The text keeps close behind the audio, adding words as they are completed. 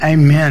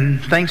Amen.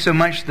 Thanks so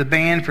much to the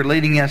band for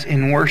leading us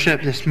in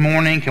worship this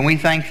morning. Can we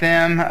thank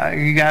them?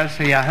 You guys,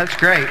 yeah, that's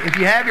great. If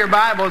you have your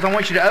Bibles, I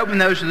want you to open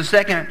those to the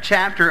second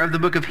chapter of the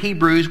book of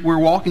Hebrews. We're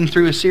walking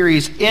through a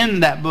series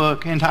in that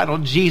book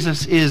entitled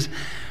Jesus is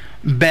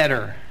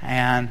Better.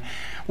 And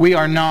we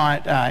are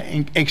not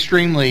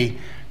extremely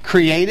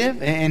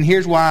creative. And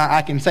here's why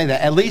I can say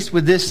that. At least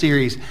with this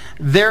series,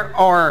 there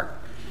are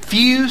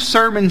few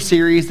sermon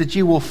series that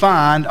you will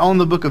find on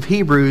the book of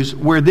Hebrews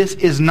where this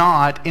is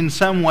not, in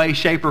some way,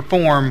 shape, or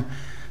form,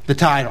 the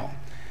title.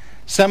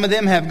 Some of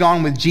them have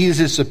gone with Jesus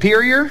is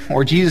superior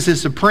or Jesus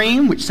is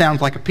supreme, which sounds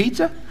like a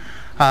pizza.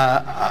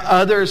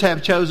 Others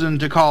have chosen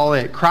to call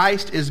it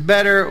Christ is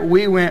better.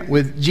 We went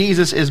with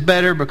Jesus is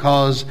better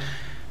because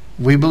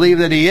we believe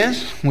that He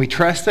is. We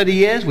trust that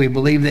He is. We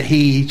believe that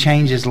He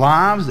changes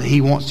lives, that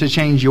He wants to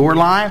change your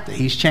life, that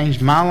He's changed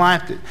my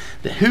life,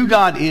 that who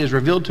God is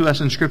revealed to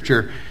us in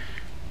Scripture,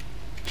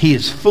 He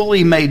is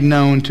fully made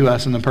known to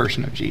us in the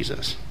person of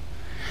Jesus.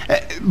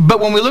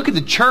 But when we look at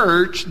the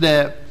church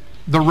that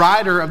the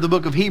writer of the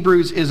book of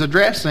Hebrews is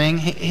addressing,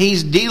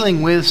 he's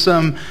dealing with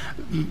some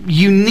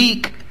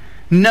unique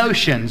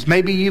notions.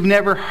 Maybe you've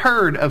never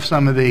heard of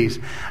some of these.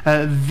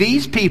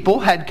 These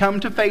people had come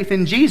to faith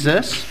in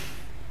Jesus,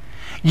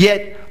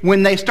 yet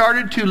when they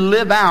started to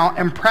live out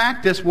and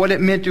practice what it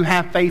meant to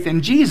have faith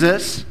in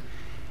Jesus,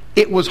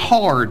 it was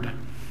hard.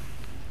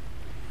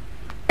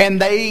 And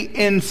they,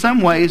 in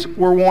some ways,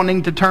 were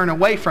wanting to turn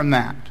away from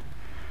that.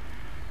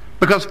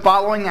 Because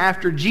following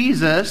after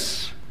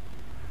Jesus,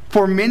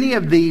 for many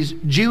of these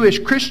Jewish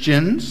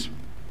Christians,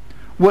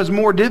 was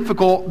more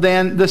difficult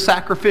than the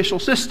sacrificial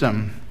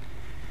system.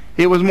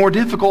 It was more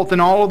difficult than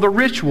all of the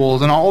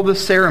rituals and all of the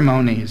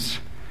ceremonies.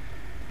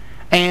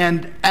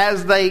 And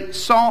as they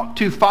sought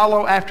to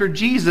follow after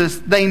Jesus,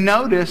 they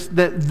noticed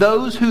that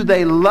those who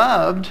they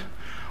loved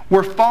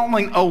were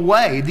falling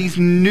away. These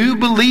new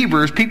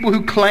believers, people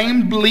who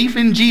claimed belief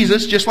in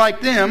Jesus just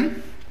like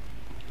them,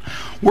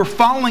 were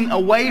falling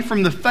away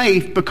from the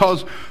faith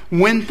because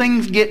when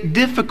things get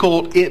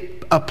difficult,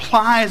 it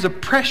applies a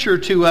pressure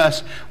to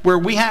us where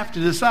we have to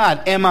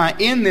decide, am I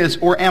in this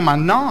or am I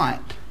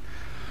not?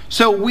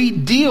 So we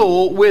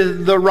deal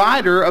with the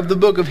writer of the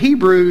book of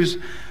Hebrews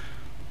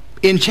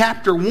in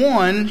chapter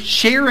 1,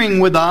 sharing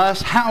with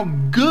us how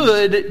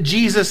good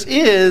Jesus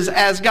is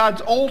as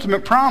God's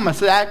ultimate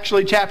promise.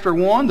 Actually, chapter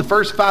 1, the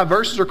first 5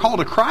 verses are called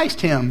a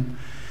Christ hymn.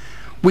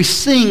 We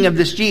sing of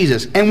this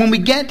Jesus. And when we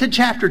get to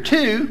chapter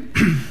 2,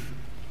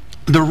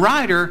 the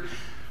writer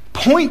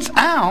points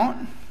out,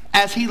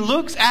 as he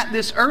looks at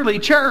this early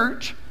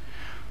church,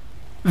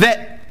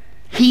 that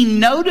he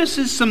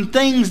notices some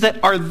things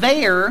that are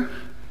there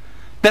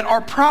that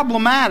are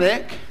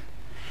problematic.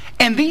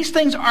 And these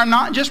things are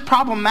not just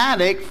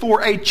problematic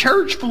for a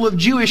church full of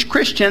Jewish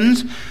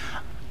Christians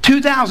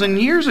 2,000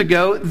 years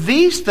ago.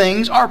 These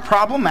things are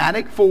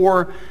problematic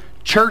for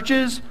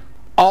churches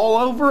all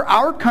over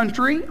our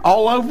country,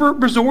 all over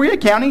Brazoria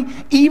County,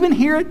 even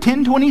here at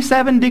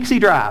 1027 Dixie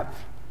Drive.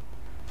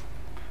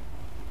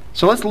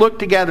 So let's look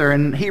together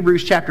in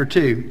Hebrews chapter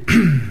 2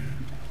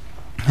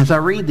 as I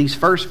read these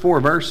first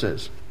 4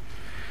 verses.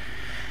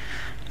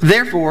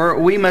 Therefore,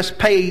 we must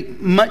pay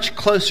much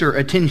closer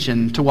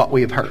attention to what we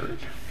have heard,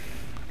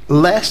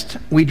 lest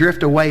we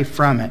drift away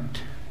from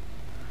it.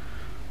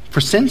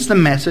 For since the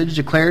message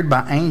declared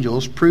by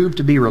angels proved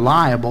to be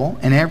reliable,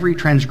 and every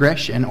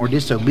transgression or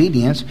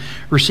disobedience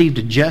received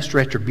a just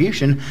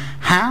retribution,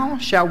 how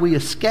shall we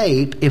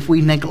escape if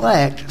we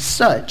neglect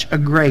such a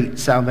great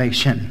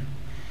salvation?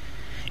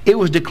 It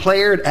was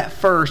declared at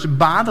first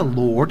by the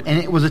Lord, and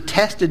it was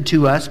attested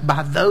to us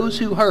by those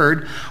who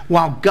heard,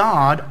 while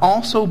God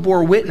also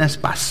bore witness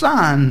by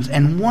signs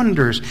and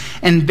wonders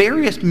and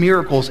various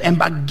miracles and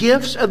by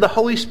gifts of the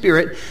Holy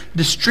Spirit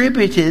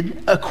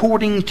distributed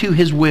according to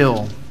His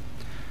will.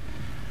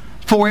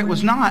 For it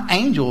was not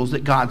angels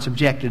that God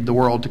subjected the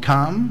world to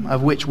come,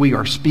 of which we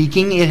are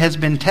speaking. It has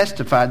been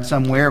testified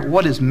somewhere,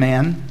 what is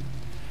man,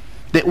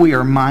 that we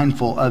are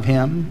mindful of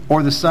him,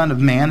 or the Son of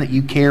Man, that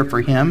you care for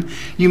him.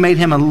 You made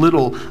him a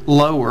little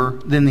lower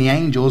than the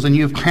angels, and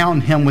you have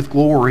crowned him with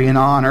glory and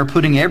honor,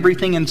 putting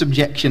everything in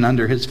subjection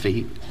under his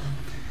feet.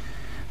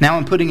 Now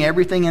in putting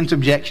everything in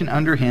subjection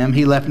under him,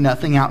 he left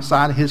nothing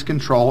outside of his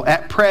control.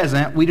 At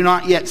present, we do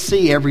not yet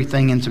see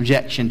everything in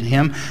subjection to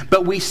him,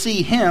 but we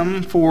see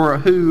him for a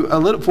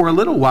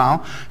little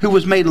while, who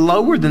was made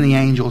lower than the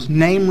angels,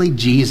 namely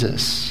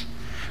Jesus,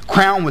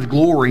 crowned with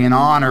glory and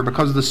honor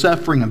because of the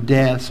suffering of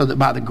death, so that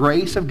by the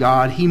grace of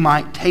God he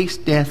might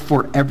taste death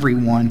for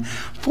everyone.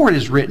 For it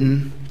is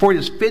written, for it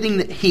is fitting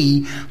that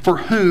he, for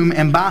whom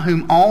and by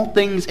whom all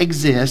things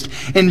exist,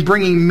 in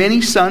bringing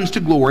many sons to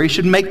glory,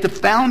 should make the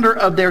founder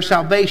of their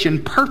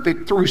salvation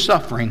perfect through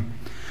suffering.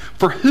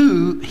 For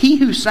he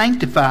who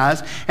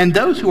sanctifies and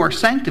those who are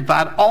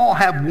sanctified all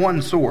have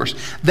one source.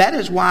 That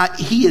is why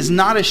he is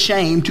not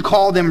ashamed to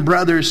call them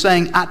brothers,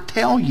 saying, I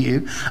tell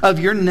you of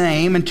your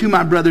name, and to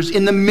my brothers,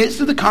 in the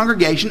midst of the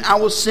congregation I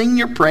will sing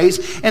your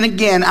praise, and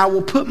again I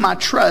will put my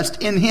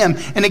trust in him.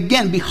 And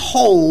again,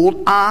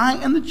 behold, I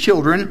and the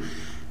children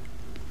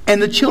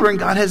and the children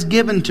God has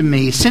given to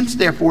me. Since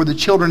therefore the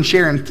children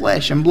share in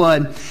flesh and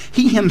blood,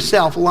 he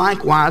himself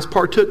likewise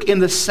partook in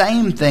the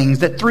same things,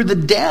 that through the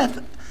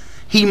death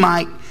he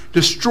might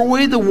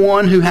destroy the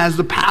one who has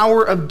the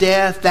power of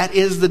death, that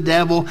is the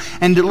devil,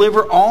 and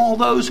deliver all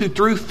those who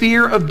through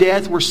fear of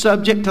death were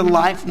subject to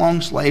lifelong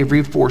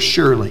slavery. For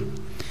surely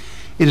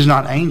it is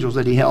not angels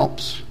that he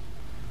helps,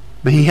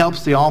 but he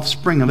helps the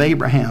offspring of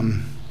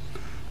Abraham.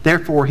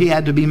 Therefore he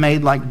had to be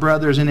made like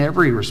brothers in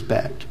every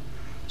respect,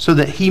 so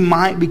that he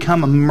might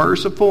become a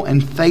merciful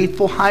and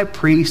faithful high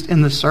priest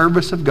in the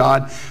service of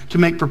God, to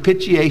make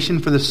propitiation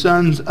for the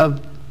sons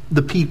of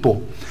the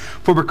people.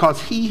 For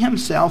because he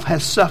himself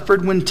has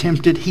suffered when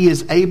tempted, he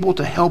is able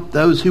to help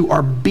those who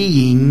are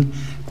being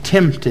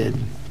tempted.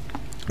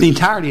 The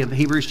entirety of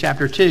Hebrews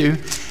chapter 2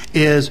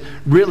 is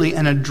really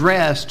an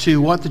address to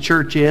what the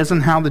church is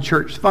and how the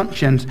church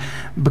functions.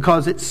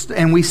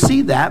 And we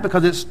see that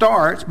because it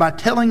starts by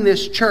telling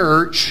this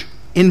church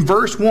in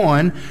verse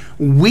 1,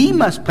 we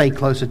must pay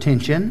close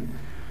attention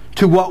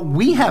to what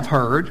we have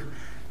heard,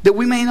 that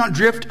we may not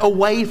drift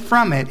away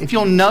from it. If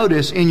you'll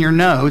notice in your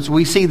notes,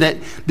 we see that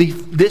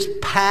this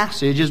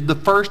passage is the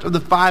first of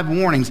the 5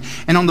 warnings.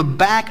 And on the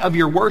back of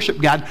your worship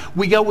guide,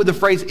 we go with the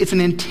phrase, it's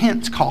an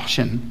intense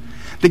caution.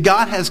 That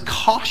God has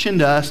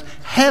cautioned us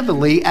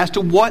heavily as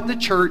to what the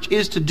church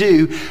is to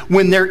do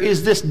when there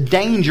is this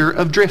danger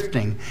of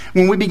drifting.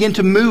 When we begin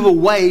to move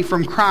away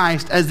from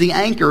Christ as the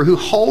anchor who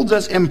holds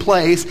us in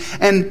place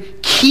and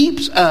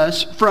keeps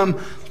us from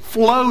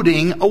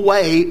floating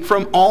away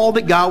from all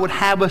that God would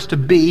have us to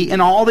be and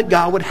all that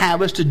God would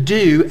have us to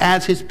do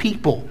as his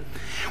people.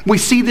 We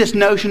see this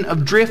notion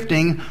of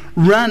drifting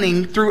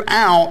running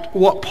throughout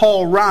what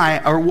Paul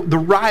writes, or the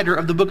writer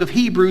of the book of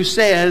Hebrews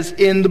says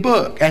in the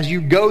book. As you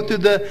go through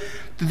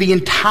the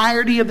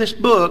entirety of this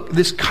book,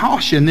 this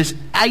caution, this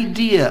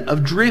idea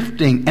of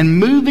drifting and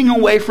moving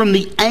away from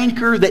the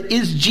anchor that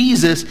is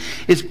Jesus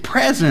is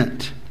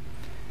present.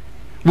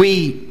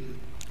 We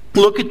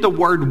look at the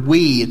word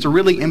we. It's a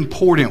really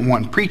important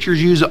one.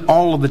 Preachers use it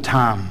all of the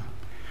time.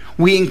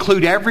 We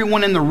include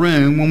everyone in the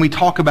room when we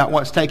talk about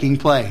what's taking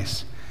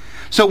place.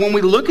 So when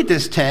we look at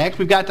this text,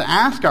 we've got to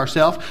ask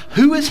ourselves,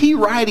 who is he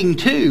writing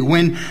to?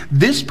 When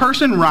this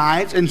person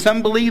writes, and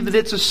some believe that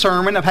it's a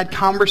sermon, I've had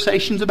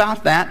conversations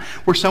about that,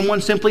 where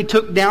someone simply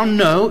took down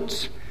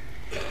notes.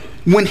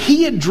 When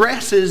he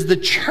addresses the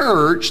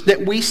church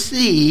that we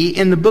see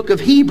in the book of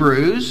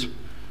Hebrews,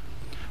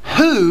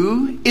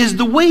 who is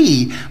the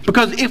we?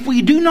 Because if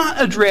we do not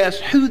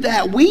address who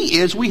that we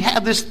is, we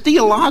have this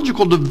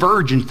theological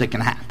divergence that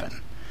can happen.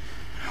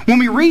 When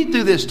we read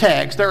through this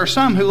text, there are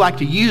some who like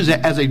to use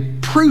it as a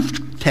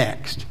proof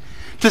text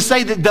to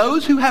say that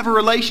those who have a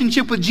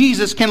relationship with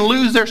Jesus can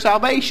lose their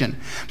salvation.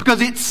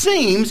 Because it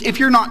seems, if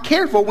you're not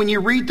careful when you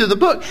read through the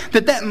book,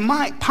 that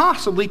might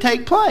possibly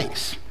take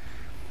place.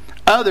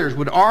 Others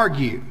would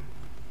argue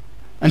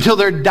until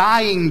their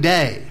dying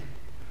day,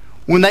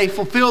 when they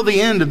fulfill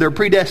the end of their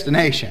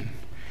predestination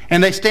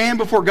and they stand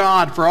before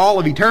God for all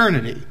of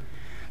eternity.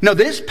 No,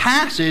 this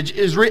passage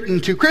is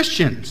written to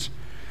Christians.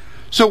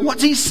 So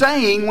what's he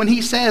saying when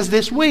he says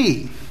this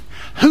we?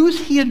 Who's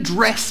he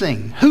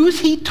addressing? Who's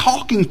he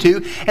talking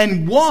to?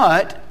 And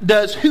what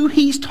does who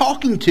he's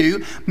talking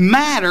to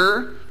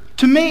matter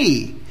to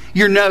me?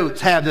 Your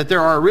notes have that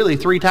there are really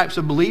 3 types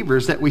of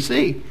believers that we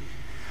see.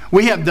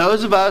 We have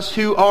those of us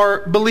who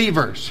are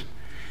believers.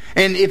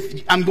 And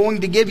if I'm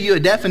going to give you a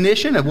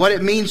definition of what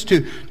it means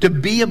to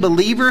be a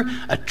believer,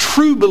 a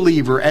true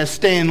believer, as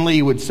Stan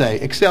Lee would say,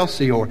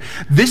 Excelsior.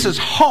 This is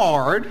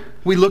hard.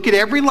 We look at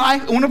every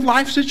one of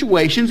life's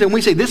situations and we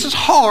say, this is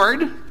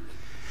hard,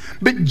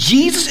 but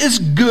Jesus is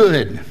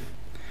good.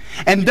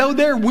 And though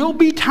there will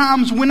be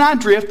times when I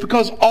drift,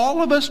 because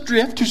all of us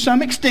drift to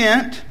some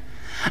extent,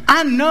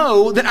 I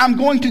know that I'm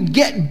going to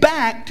get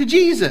back to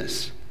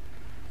Jesus.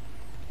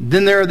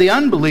 Then there are the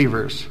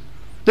unbelievers.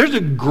 There's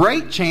a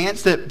great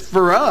chance that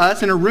for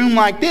us in a room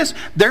like this,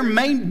 there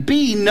may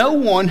be no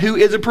one who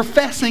is a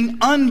professing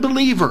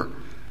unbeliever.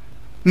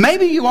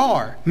 Maybe you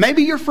are.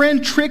 Maybe your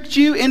friend tricked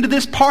you into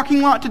this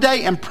parking lot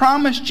today and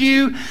promised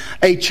you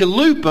a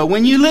chalupa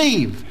when you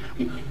leave.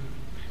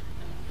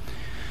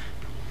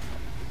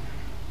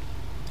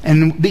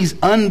 And these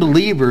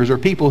unbelievers are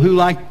people who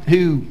like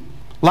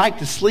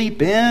to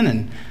sleep in,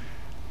 and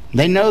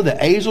they know that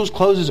Azles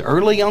closes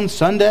early on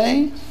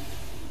Sunday.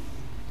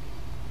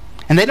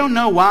 And they don't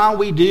know why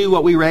we do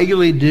what we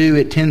regularly do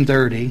at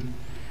 10:30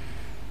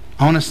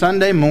 on a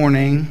Sunday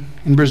morning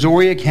in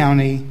Brazoria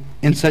County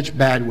in such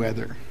bad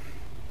weather.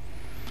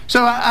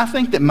 So I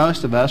think that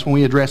most of us, when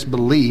we address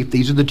belief,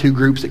 these are the 2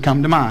 groups that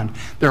come to mind.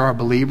 There are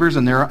believers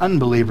and there are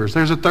unbelievers.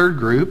 There's a third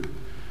group.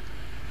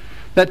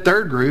 That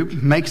third group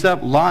makes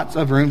up lots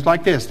of rooms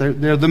like this.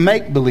 They're the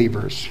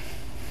make-believers.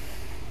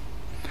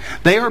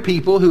 They are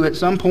people who at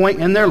some point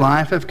in their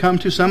life have come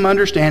to some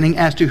understanding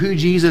as to who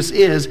Jesus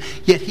is,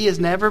 yet he has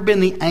never been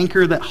the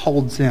anchor that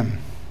holds him.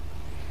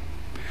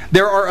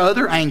 There are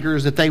other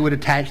anchors that they would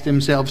attach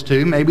themselves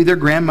to. Maybe their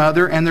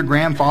grandmother and their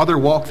grandfather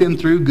walked them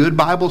through good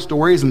Bible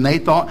stories, and they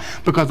thought,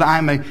 because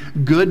I'm a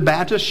good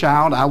Baptist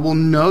child, I will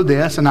know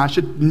this and I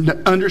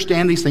should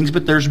understand these things,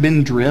 but there's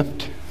been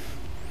drift.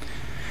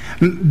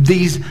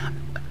 These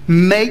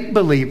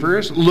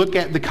make-believers look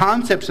at the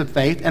concepts of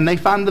faith and they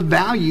find the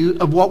value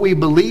of what we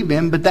believe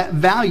in, but that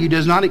value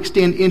does not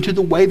extend into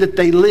the way that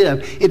they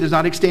live. It does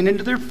not extend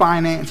into their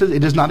finances. It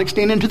does not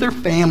extend into their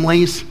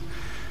families.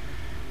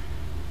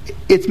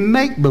 It's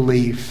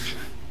make-believe.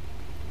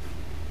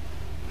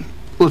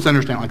 Let's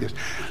understand it like this.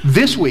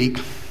 This week,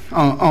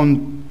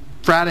 on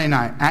Friday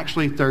night,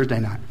 actually Thursday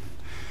night,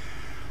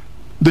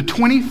 the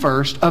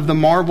 21st of the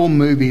Marvel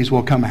movies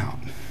will come out.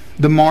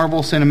 The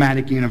Marvel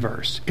Cinematic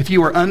Universe. If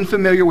you are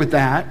unfamiliar with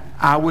that,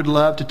 I would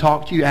love to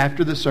talk to you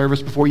after the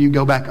service before you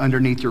go back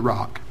underneath your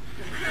rock.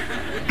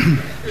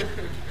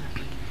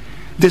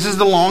 This is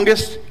the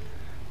longest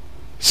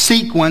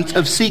sequence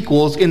of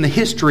sequels in the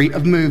history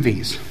of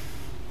movies.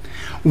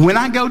 When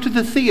I go to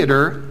the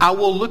theater, I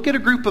will look at a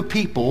group of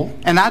people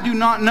and I do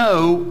not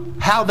know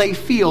how they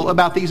feel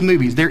about these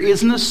movies. There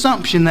is an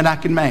assumption that I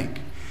can make.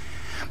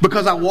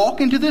 Because I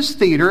walk into this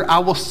theater, I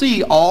will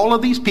see all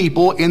of these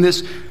people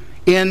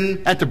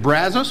at the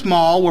Brazos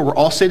Mall, where we're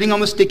all sitting on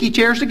the sticky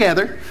chairs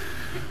together.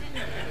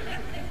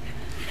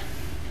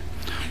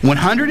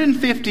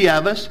 150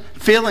 of us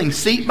filling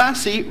seat by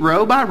seat,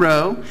 row by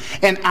row.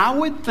 And I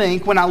would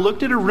think, when I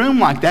looked at a room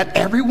like that,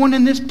 everyone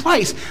in this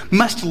place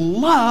must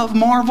love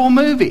Marvel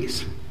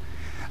movies.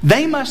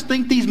 They must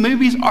think these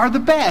movies are the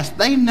best.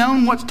 They've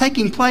known what's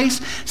taking place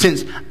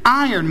since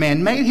Iron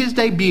Man made his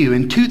debut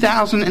in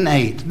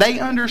 2008. They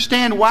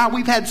understand why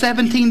we've had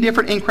 17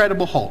 different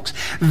Incredible Hulks.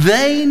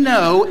 They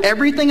know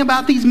everything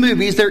about these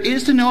movies there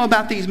is to know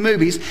about these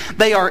movies.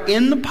 They are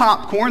in the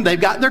popcorn.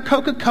 They've got their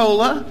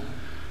Coca-Cola.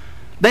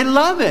 They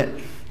love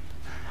it.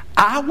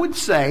 I would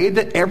say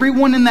that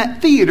everyone in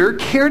that theater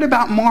cared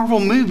about Marvel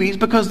movies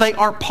because they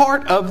are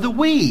part of the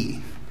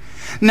we.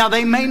 Now,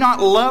 they may not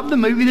love the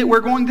movie that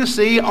we're going to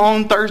see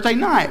on Thursday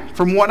night.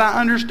 From what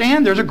I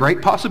understand, there's a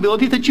great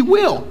possibility that you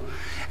will.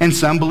 And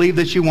some believe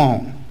that you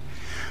won't.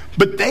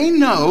 But they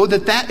know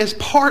that that is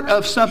part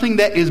of something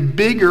that is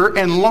bigger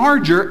and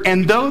larger.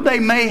 And though they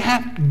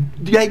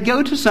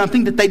go to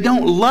something that they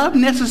don't love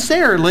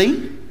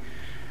necessarily,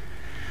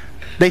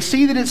 they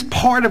see that it's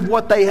part of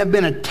what they have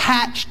been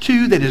attached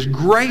to that is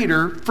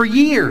greater for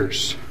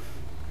years.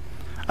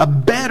 A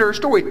better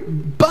story.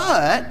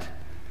 But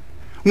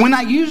when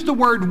I use the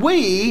word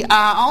we,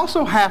 I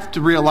also have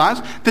to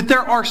realize that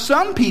there are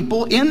some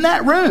people in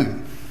that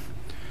room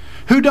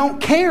who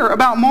don't care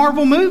about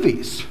Marvel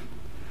movies.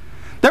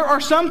 There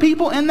are some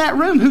people in that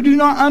room who do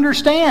not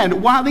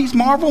understand why these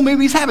Marvel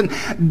movies happen.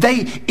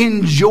 They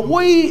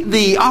enjoy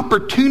the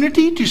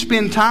opportunity to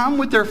spend time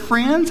with their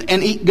friends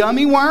and eat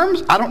gummy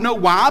worms. I don't know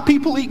why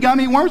people eat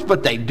gummy worms,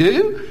 but they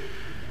do.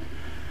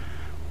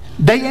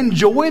 They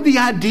enjoy the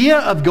idea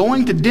of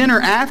going to dinner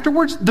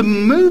afterwards. The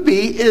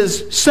movie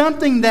is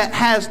something that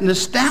has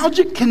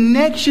nostalgic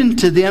connection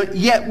to them,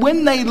 yet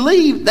when they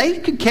leave, they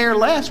could care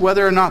less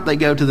whether or not they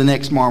go to the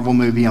next Marvel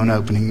movie on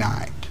opening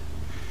night.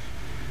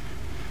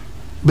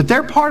 But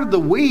they're part of the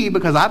we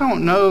because I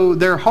don't know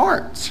their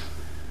hearts.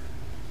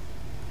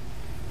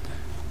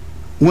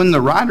 When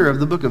the writer of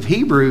the book of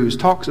Hebrews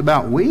talks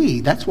about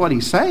we, that's what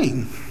he's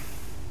saying.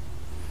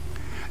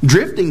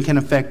 Drifting can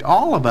affect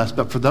all of us,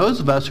 but for those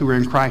of us who are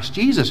in Christ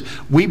Jesus,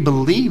 we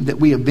believe that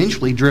we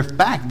eventually drift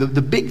back. The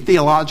big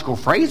theological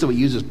phrase that we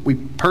use is we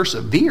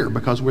persevere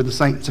because we're the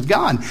saints of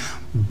God.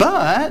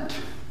 But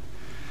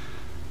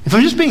if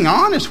I'm just being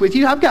honest with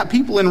you, I've got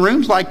people in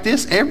rooms like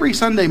this every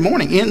Sunday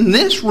morning, in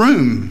this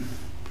room,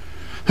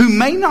 who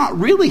may not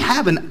really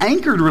have an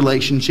anchored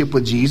relationship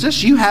with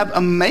Jesus. You have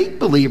a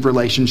make-believe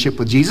relationship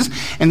with Jesus,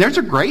 and there's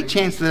a great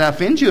chance that I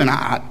offend you, and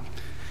I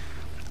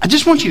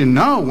just want you to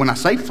know, when I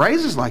say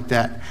phrases like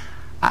that,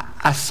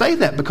 I say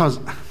that because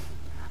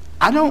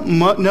I don't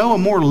know a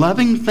more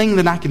loving thing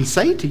that I can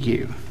say to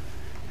you.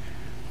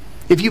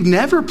 If you've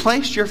never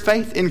placed your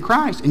faith in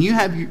Christ and you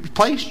have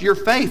placed your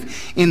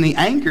faith in the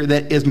anchor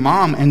that is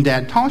mom and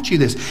dad taught you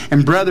this,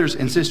 and brothers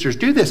and sisters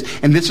do this,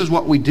 and this is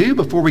what we do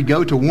before we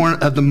go to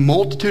one of the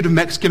multitude of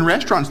Mexican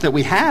restaurants that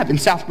we have in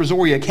South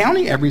Brazoria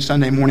County every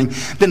Sunday morning,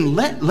 then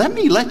let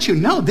me let you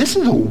know this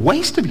is a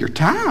waste of your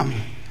time.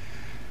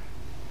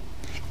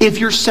 If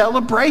your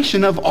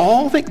celebration of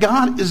all that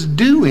God is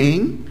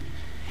doing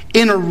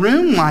in a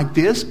room like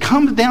this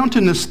comes down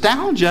to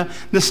nostalgia,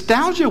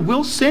 nostalgia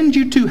will send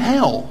you to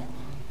hell.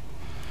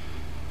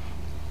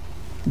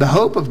 The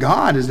hope of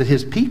God is that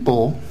His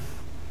people,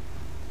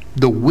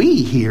 the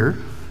we here,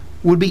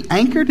 would be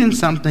anchored in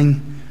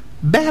something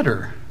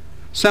better,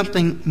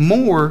 something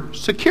more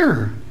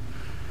secure.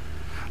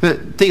 The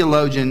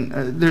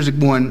theologian, there's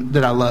one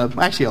that I love,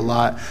 actually a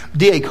lot.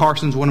 D.A.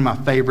 Carson's one of my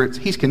favorites.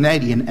 He's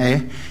Canadian,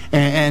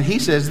 and he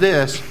says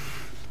this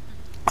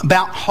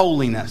about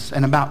holiness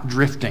and about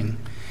drifting.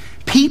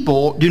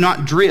 People do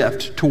not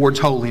drift towards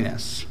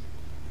holiness.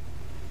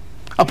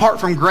 Apart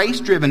from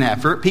grace-driven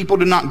effort, people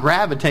do not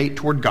gravitate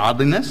toward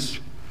godliness.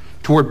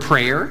 toward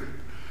prayer,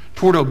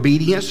 toward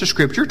obedience to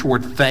Scripture,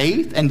 toward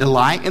faith and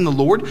delight in the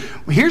Lord.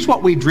 Here's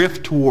what we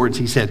drift towards,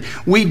 he said.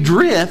 We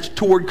drift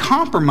toward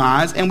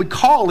compromise, and we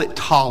call it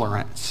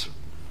tolerance.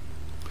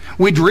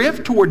 We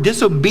drift toward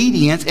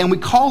disobedience, and we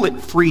call it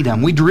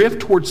freedom. We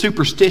drift toward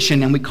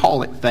superstition, and we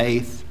call it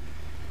faith.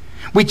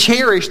 We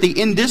cherish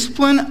the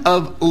indiscipline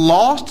of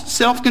lost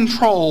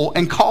self-control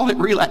and call it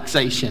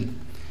relaxation.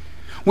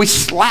 We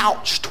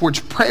slouch towards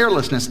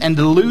prayerlessness and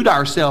delude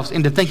ourselves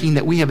into thinking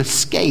that we have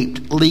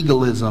escaped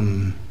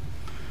legalism.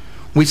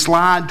 We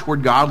slide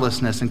toward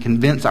godlessness and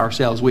convince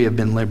ourselves we have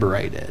been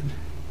liberated.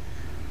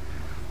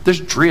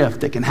 There's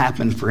drift that can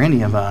happen for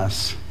any of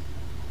us.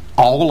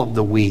 All of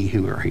the we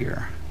who are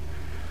here.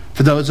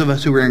 For those of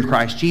us who are in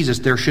Christ Jesus,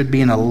 there should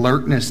be an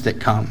alertness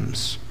that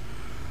comes.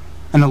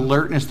 An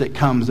alertness that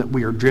comes that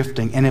we are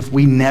drifting. And if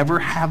we never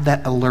have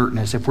that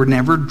alertness, if we're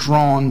never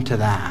drawn to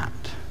that,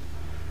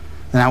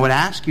 then I would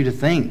ask you to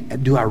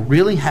think, do I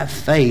really have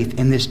faith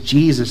in this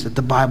Jesus that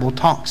the Bible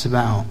talks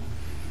about?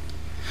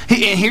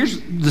 And here's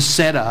the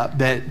setup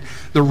that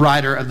the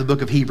writer of the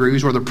book of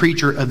Hebrews, or the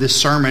preacher of this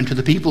sermon to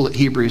the people at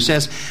Hebrews,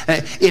 says,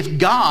 if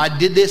God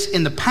did this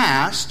in the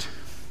past,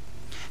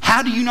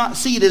 how do you not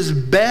see it as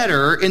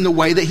better in the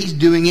way that He's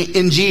doing it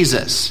in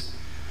Jesus?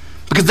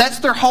 Because that's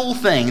their whole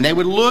thing. They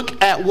would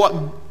look at what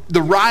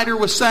the writer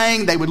was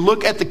saying, they would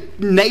look at the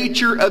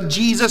nature of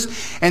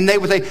Jesus, and they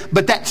would say,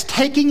 but that's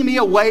taking me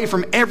away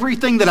from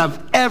everything that I've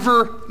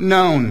ever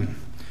known.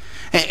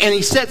 And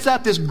he sets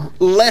up this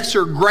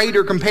lesser,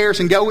 greater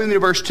comparison. Go with me to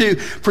verse 2.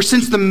 For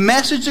since the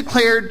message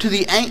declared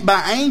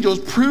by angels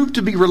proved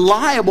to be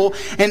reliable,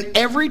 and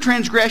every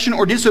transgression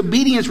or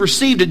disobedience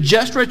received a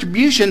just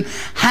retribution,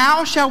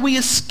 how shall we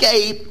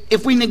escape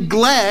if we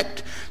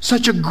neglect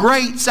such a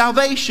great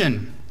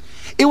salvation?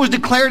 It was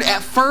declared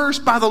at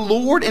first by the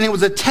Lord, and it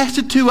was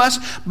attested to us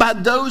by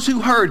those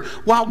who heard,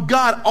 while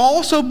God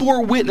also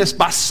bore witness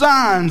by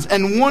signs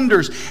and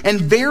wonders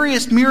and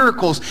various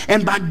miracles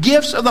and by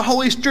gifts of the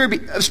Holy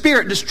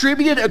Spirit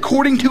distributed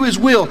according to His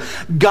will.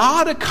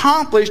 God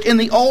accomplished in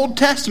the Old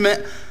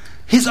Testament,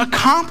 His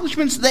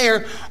accomplishments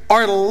there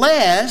are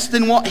less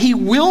than what He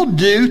will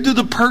do through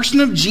the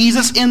person of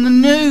Jesus in the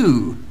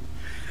New.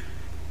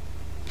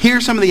 Here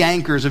are some of the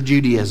anchors of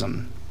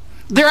Judaism.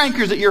 They're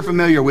anchors that you're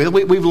familiar with.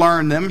 We've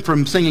learned them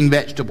from singing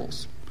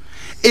vegetables.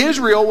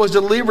 Israel was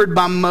delivered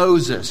by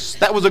Moses.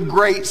 That was a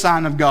great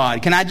sign of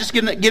God. Can I just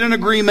get an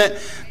agreement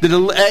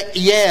that,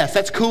 yes,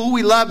 that's cool.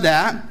 We love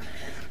that.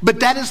 But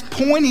that is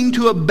pointing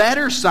to a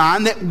better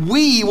sign that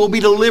we will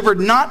be delivered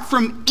not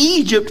from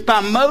Egypt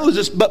by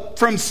Moses, but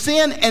from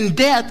sin and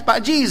death by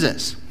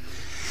Jesus.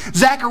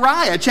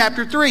 Zechariah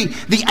chapter 3,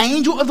 the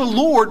angel of the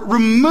Lord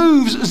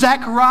removes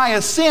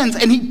Zechariah's sins,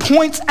 and he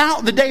points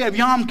out the day of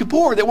Yom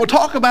Kippur that we'll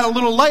talk about a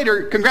little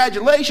later.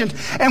 Congratulations.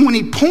 And when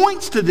he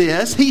points to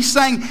this, he's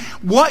saying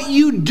what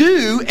you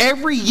do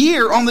every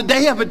year on the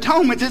Day of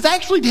Atonement is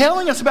actually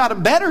telling us about a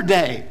better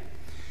day,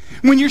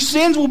 when your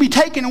sins will be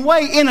taken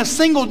away in a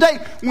single day,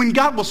 when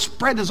God will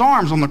spread His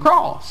arms on the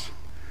cross.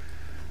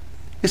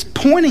 It's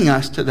pointing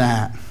us to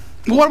that.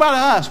 But what about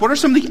us? What are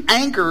some of the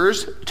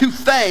anchors to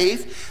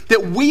faith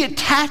that we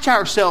attach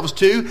ourselves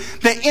to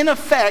that in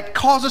effect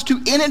cause us to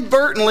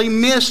inadvertently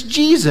miss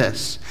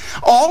Jesus?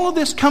 All of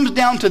this comes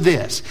down to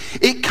this.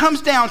 It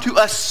comes down to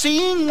us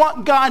seeing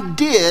what God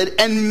did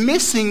and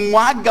missing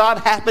why God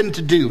happened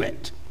to do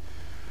it.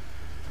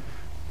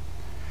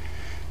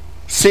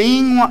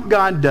 Seeing what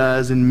God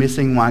does and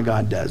missing why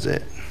God does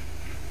it.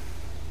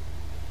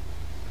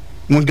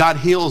 When God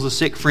heals a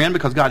sick friend,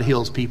 because God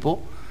heals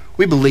people,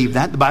 we believe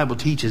that. The Bible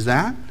teaches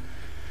that.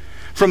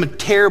 From a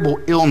terrible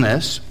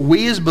illness,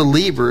 we as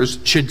believers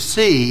should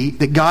see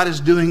that God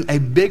is doing a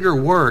bigger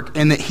work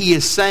and that He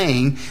is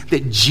saying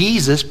that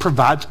Jesus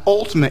provides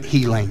ultimate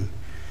healing.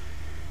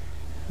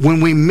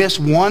 When we miss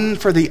one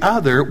for the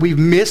other, we've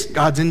missed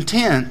God's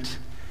intent.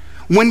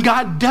 When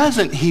God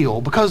doesn't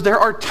heal, because there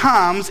are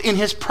times in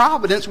His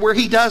providence where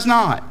He does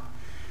not.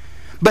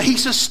 But He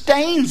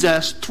sustains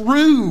us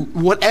through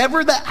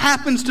whatever that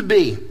happens to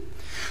be.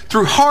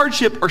 Through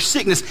hardship or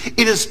sickness,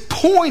 it is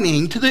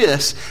pointing to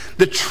this,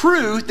 the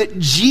truth that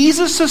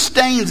Jesus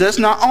sustains us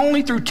not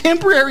only through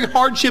temporary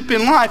hardship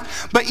in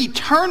life, but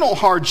eternal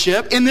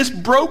hardship in this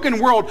broken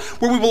world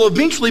where we will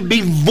eventually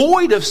be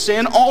void of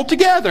sin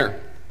altogether.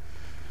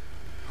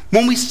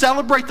 When we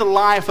celebrate the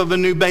life of a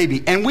new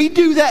baby, and we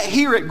do that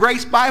here at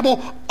Grace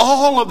Bible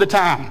all of the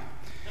time.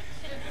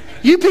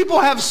 You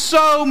people have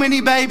so many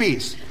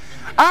babies.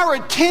 Our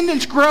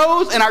attendance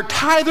grows and our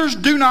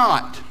tithers do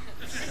not.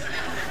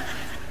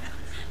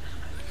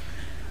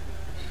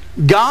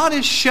 God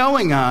is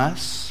showing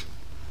us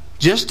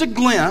just a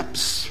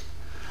glimpse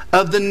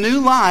of the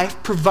new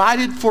life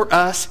provided for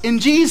us in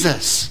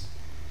Jesus.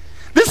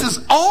 This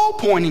is all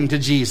pointing to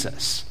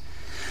Jesus.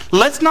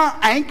 Let's not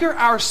anchor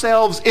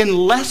ourselves in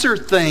lesser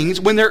things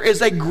when there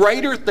is a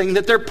greater thing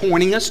that they're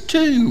pointing us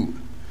to.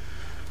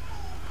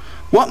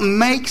 What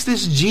makes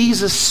this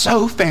Jesus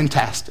so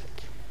fantastic?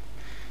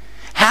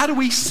 How do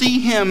we see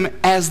him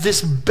as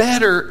this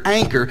better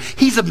anchor?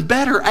 He's a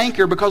better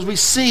anchor because we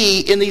see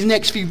in these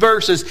next few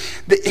verses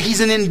that he's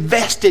an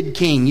invested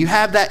king. You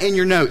have that in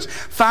your notes.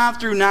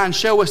 5 through 9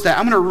 show us that.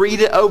 I'm going to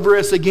read it over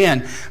us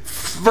again.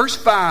 Verse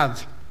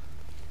 5.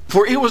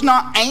 For it was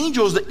not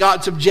angels that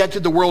God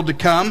subjected the world to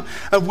come,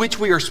 of which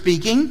we are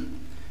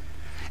speaking.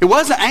 It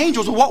wasn't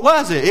angels. What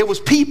was it? It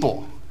was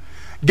people.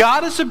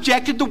 God has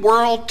subjected the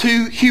world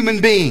to human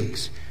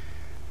beings.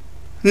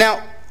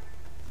 Now,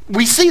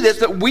 we see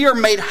this, that we are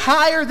made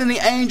higher than the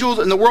angels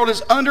and the world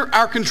is under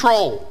our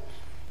control.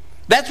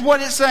 That's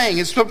what it's saying.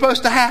 It's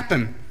supposed to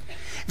happen.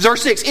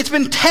 Verse 6, it's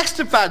been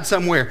testified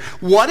somewhere.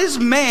 What is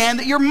man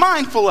that you're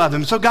mindful of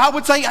him? So God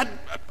would say,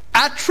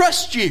 I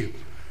trust you.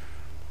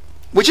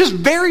 Which is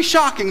very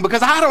shocking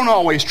because I don't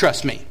always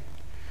trust me.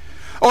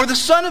 Or the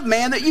Son of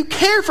Man that you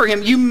care for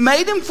him. You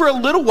made him for a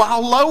little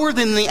while lower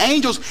than the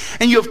angels,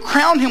 and you have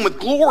crowned him with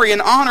glory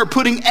and honor,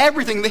 putting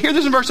everything. Hear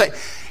this in verse 8.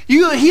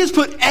 He has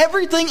put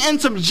everything in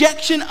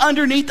subjection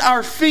underneath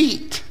our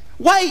feet.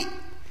 Wait,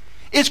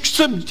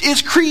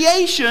 is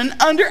creation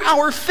under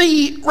our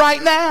feet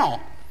right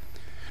now?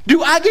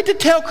 Do I get to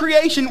tell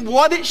creation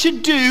what it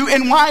should do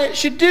and why it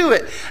should do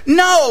it?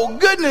 No,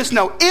 goodness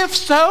no. If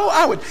so,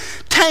 I would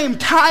tame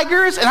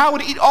tigers and I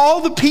would eat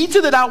all the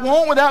pizza that I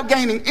want without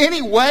gaining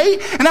any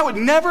weight, and I would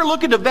never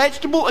look at a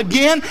vegetable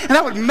again, and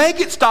I would make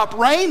it stop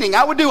raining.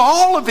 I would do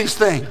all of these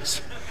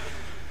things.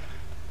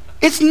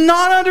 It's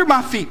not under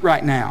my feet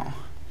right now.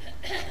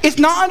 It's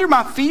not under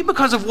my feet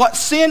because of what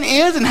sin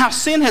is and how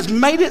sin has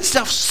made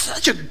itself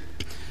such a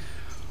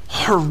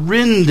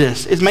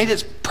horrendous. It's made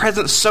its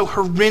presence so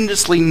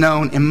horrendously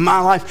known in my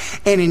life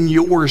and in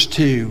yours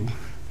too.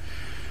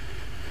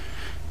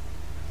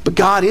 But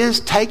God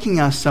is taking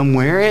us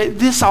somewhere.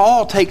 This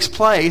all takes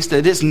place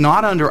that it's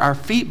not under our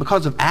feet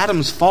because of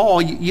Adam's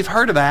fall. You've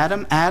heard of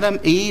Adam,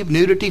 Eve,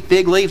 nudity,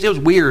 fig leaves. It was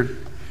weird.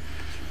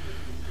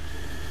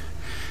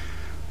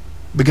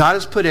 But God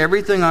has put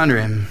everything under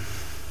him.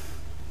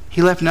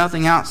 He left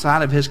nothing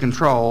outside of his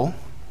control.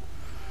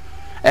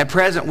 At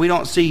present, we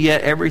don't see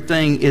yet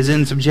everything is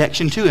in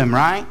subjection to him,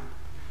 right?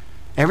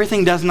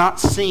 Everything does not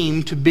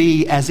seem to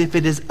be as if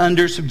it is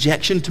under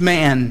subjection to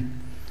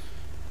man.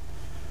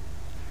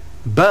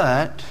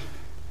 But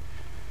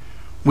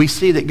we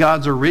see that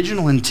God's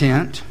original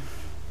intent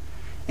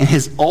and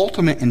his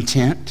ultimate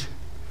intent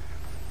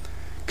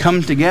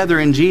come together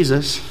in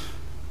Jesus.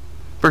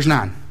 Verse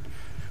 9.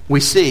 We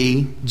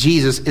see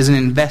Jesus is an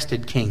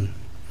invested king.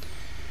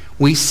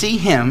 We see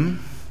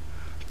him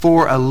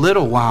for a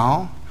little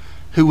while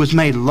who was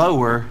made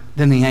lower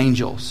than the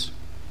angels,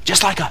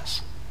 just like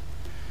us.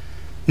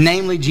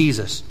 Namely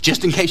Jesus,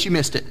 just in case you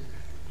missed it.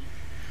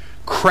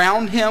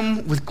 Crowned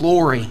him with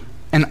glory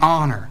and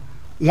honor.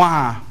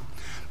 Why?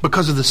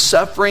 Because of the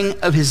suffering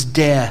of his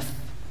death,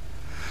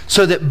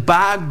 so that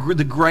by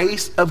the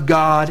grace of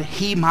God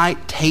he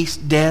might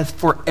taste death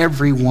for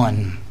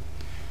everyone.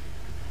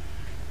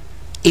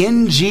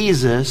 In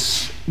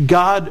Jesus,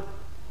 God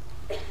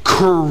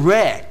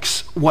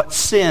corrects what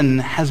sin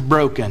has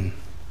broken.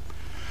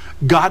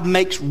 God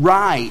makes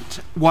right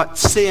what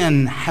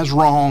sin has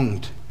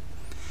wronged.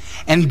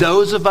 And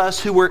those of us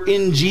who are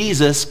in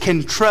Jesus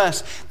can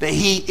trust that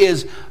he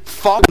is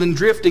falling and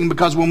drifting,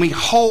 because when we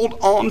hold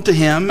on to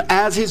him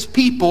as his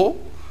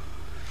people,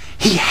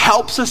 he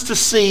helps us to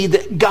see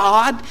that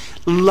God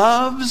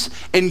loves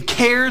and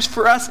cares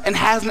for us and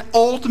has an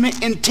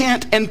ultimate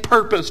intent and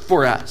purpose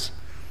for us.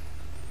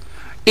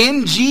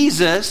 In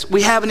Jesus,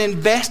 we have an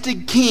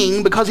invested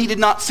king because he did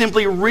not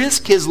simply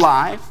risk his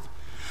life.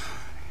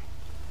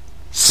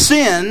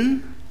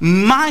 Sin,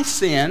 my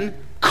sin,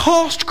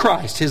 cost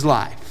Christ his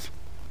life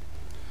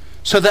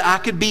so that I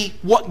could be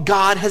what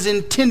God has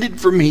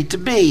intended for me to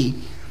be.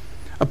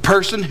 A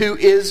person who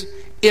is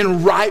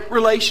in right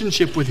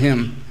relationship with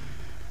him.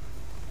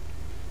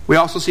 We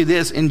also see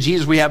this. In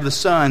Jesus we have the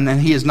Son, and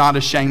he is not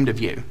ashamed of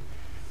you.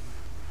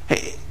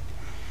 Hey,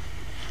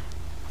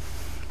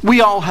 we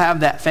all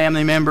have that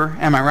family member,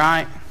 am I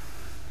right?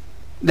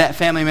 That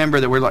family member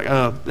that we're like,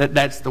 oh,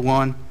 that's the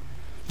one.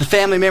 The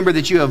family member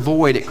that you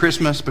avoid at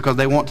Christmas because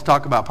they want to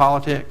talk about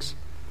politics.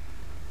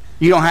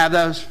 You don't have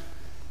those?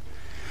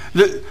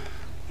 The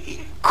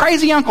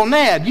crazy Uncle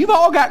Ned. You've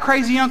all got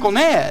crazy Uncle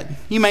Ned.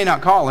 You may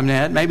not call him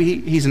Ned.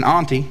 Maybe he's an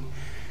auntie.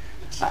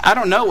 I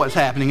don't know what's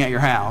happening at your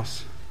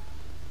house.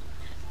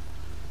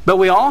 But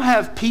we all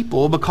have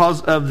people,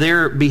 because of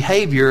their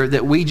behavior,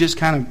 that we just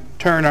kind of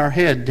turn our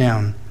head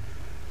down.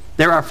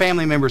 There are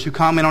family members who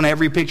comment on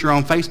every picture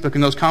on Facebook,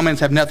 and those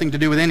comments have nothing to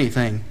do with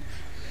anything.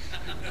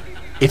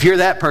 If you're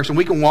that person,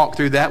 we can walk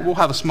through that. We'll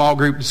have a small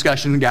group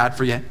discussion guide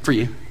for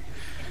you.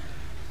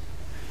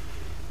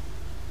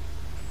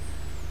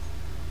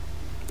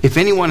 If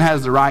anyone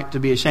has the right to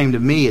be ashamed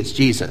of me, it's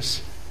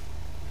Jesus.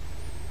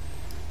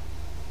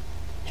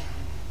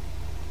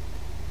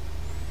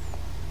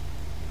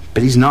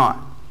 But he's not.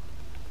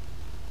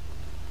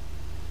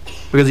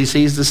 Because he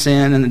sees the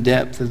sin and the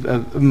depth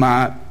of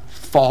my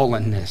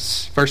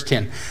fallenness. Verse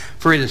 10.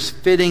 For it is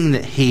fitting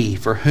that he,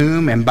 for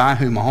whom and by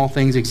whom all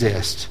things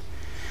exist,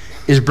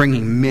 is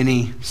bringing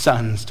many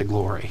sons to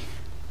glory.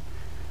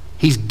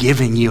 He's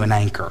giving you an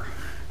anchor.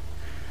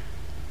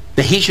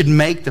 That he should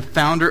make the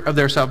founder of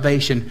their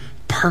salvation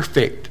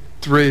perfect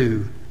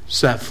through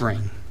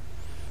suffering.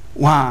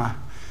 Why?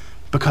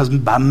 Because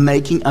by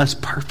making us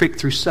perfect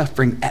through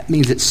suffering, that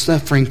means that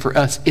suffering for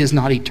us is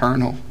not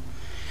eternal.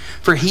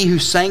 For he who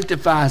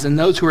sanctifies and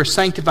those who are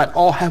sanctified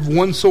all have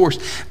one source.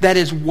 That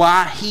is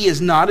why he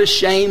is not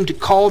ashamed to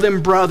call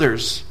them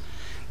brothers.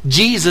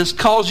 Jesus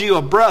calls you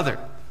a brother.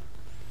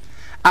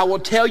 I will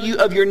tell you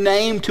of your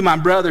name to my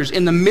brothers.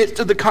 In the midst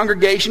of the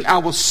congregation, I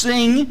will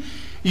sing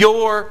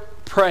your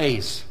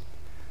praise.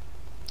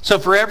 So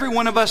for every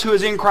one of us who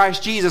is in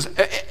Christ Jesus,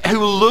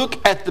 who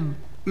look at the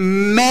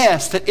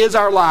mess that is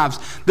our lives,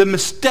 the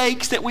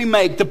mistakes that we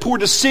make, the poor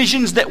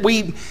decisions that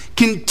we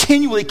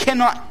continually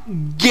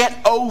cannot get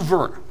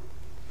over,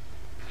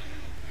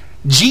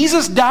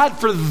 Jesus died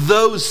for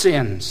those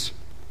sins.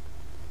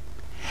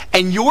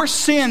 And your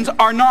sins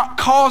are not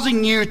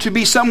causing you to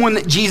be someone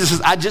that Jesus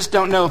says, I just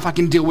don't know if I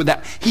can deal with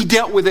that. He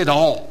dealt with it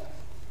all.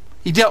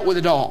 He dealt with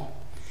it all.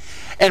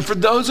 And for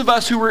those of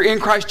us who are in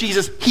Christ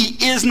Jesus,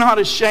 he is not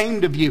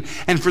ashamed of you.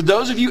 And for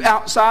those of you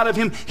outside of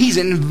him, he's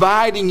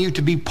inviting you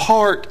to be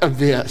part of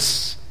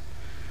this.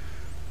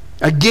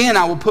 Again,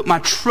 I will put my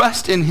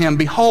trust in him.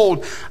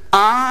 Behold,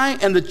 I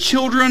and the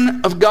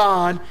children of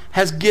God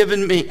has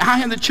given me.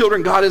 I and the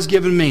children God has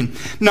given me.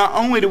 Not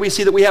only do we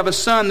see that we have a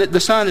son, that the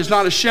son is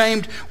not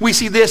ashamed, we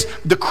see this,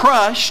 the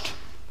crushed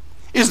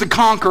is the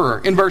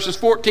conqueror in verses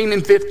 14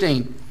 and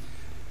 15.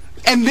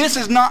 And this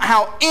is not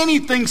how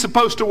anything's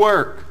supposed to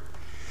work.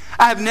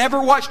 I have never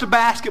watched a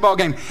basketball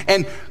game.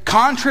 And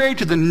contrary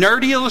to the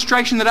nerdy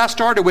illustration that I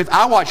started with,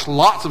 I watch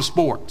lots of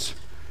sports.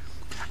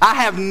 I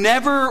have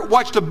never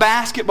watched a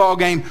basketball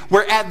game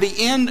where at the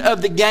end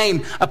of the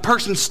game, a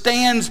person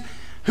stands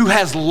who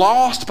has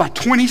lost by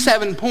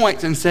 27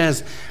 points and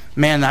says,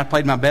 man, I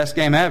played my best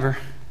game ever.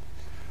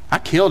 I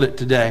killed it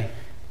today.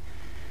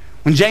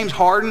 When James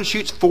Harden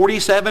shoots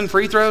 47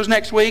 free throws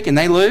next week and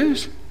they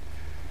lose,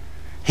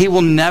 he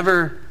will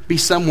never be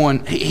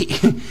someone,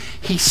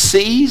 he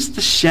sees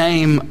the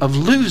shame of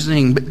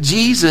losing. But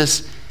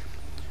Jesus,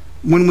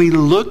 when we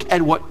look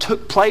at what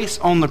took place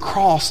on the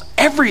cross,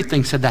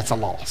 everything said that's a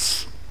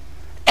loss.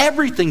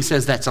 Everything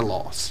says that's a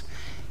loss.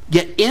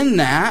 Yet in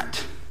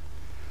that,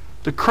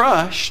 the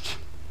crushed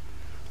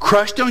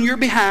on your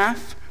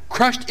behalf,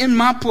 crushed in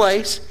my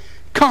place,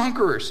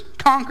 conquers.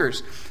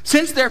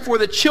 Since therefore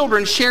the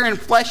children share in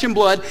flesh and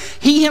blood,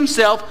 he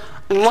himself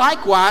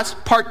likewise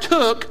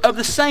partook of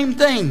the same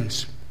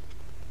things,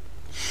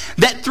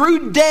 that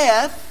through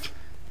death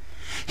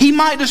he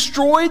might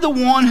destroy the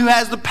one who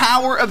has the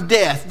power of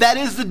death, that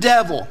is the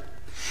devil,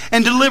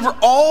 and deliver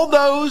all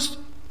those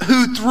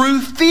who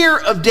through fear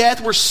of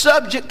death were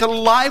subject to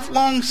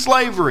lifelong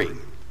slavery.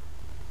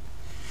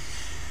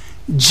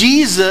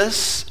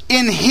 Jesus,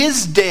 in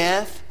his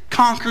death,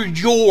 conquered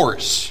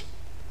yours.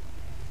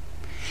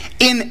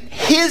 In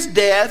his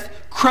death,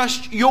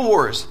 crushed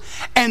yours.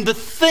 And the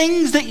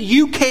things that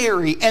you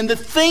carry and the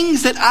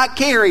things that I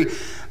carry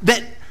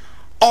that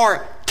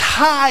are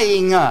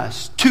tying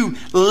us to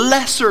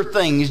lesser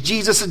things,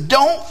 Jesus said,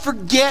 don't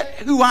forget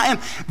who I am.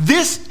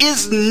 This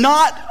is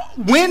not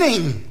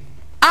winning.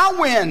 I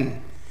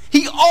win.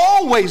 He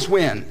always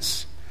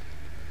wins.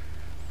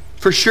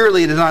 For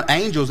surely it is not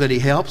angels that he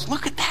helps.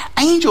 Look at that.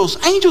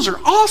 Angels are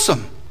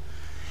awesome.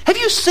 Have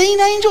you seen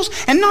angels?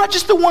 And not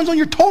just the ones on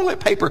your toilet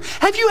paper.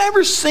 Have you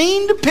ever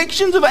seen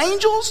depictions of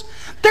angels?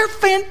 They're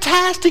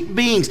fantastic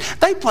beings.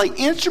 They play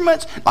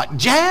instruments like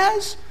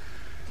jazz.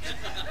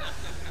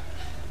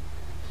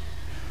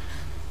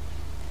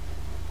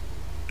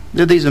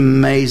 They're these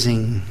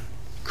amazing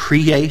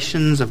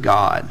creations of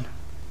God.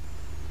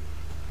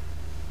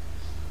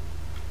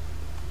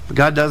 But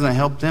God doesn't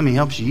help them, he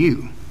helps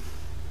you.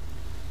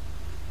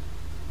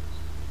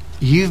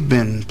 You've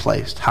been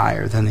placed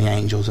higher than the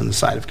angels in the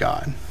sight of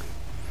God.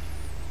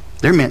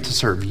 They're meant to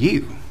serve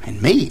you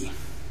and me.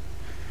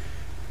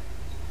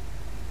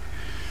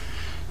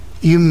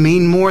 You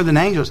mean more than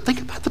angels.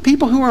 Think about the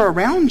people who are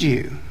around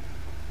you.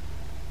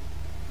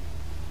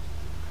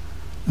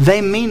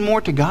 They mean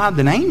more to God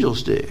than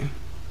angels do.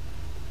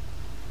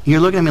 You're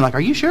looking at me like,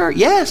 are you sure?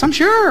 Yes, I'm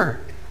sure.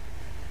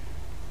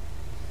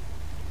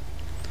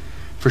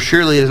 For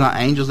surely it is not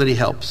angels that he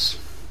helps,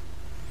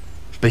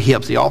 but he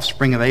helps the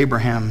offspring of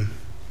Abraham.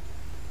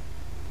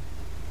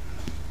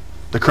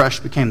 The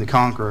crushed became the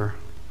conqueror.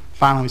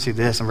 Finally, we see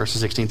this in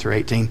verses 16 through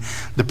 18.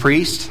 The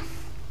priest,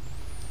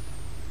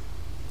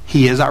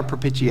 he is our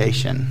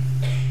propitiation.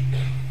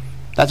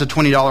 That's a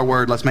 $20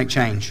 word. Let's make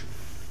change.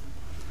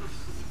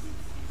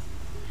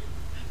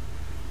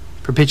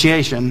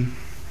 Propitiation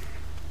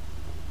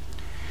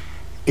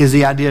is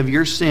the idea of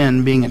your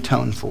sin being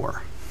atoned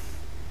for.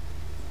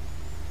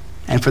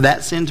 And for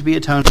that sin to be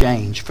atoned,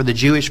 exchange. For the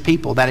Jewish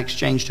people, that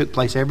exchange took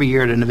place every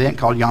year at an event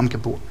called Yom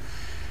Kippur.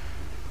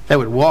 They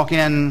would walk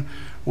in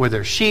with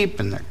their sheep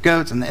and their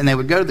goats, and they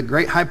would go to the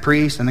great high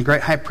priest, and the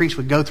great high priest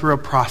would go through a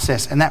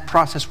process, and that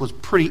process was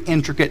pretty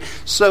intricate,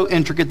 so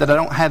intricate that I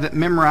don't have it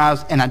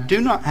memorized, and I do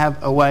not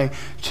have a way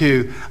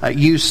to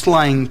use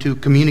slang to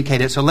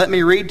communicate it. So let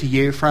me read to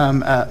you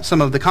from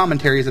some of the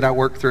commentaries that I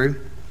worked through.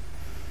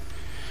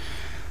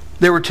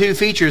 There were two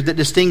features that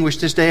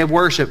distinguished this day of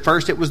worship.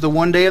 First, it was the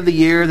one day of the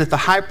year that the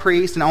high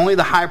priest, and only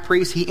the high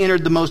priest, he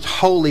entered the most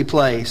holy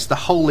place, the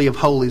Holy of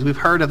Holies. We've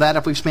heard of that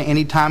if we've spent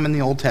any time in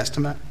the Old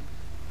Testament.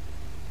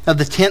 Of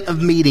the tent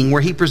of meeting,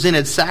 where he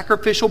presented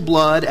sacrificial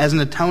blood as an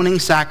atoning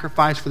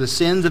sacrifice for the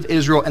sins of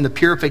Israel and the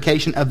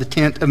purification of the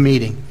tent of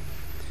meeting.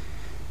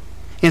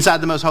 Inside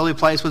the most holy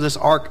place was this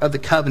Ark of the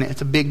Covenant.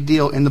 It's a big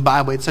deal in the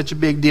Bible. It's such a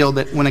big deal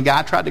that when a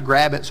guy tried to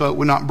grab it so it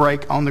would not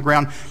break on the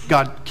ground,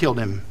 God killed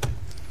him.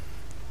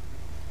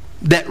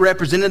 That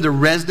represented the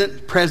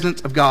resident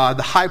presence of God.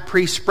 The high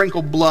priest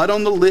sprinkled blood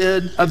on the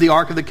lid of the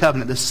Ark of the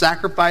Covenant, the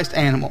sacrificed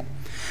animal,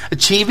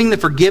 achieving the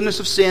forgiveness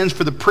of sins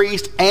for the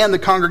priest and the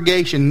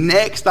congregation.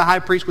 Next, the high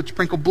priest would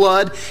sprinkle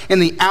blood in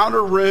the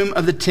outer room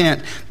of the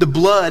tent. The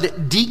blood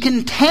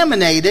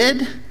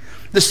decontaminated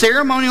the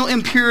ceremonial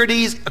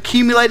impurities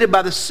accumulated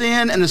by the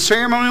sin and the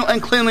ceremonial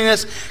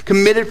uncleanliness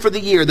committed for the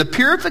year. The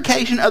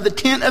purification of the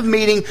tent of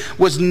meeting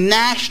was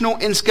national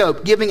in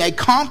scope, giving a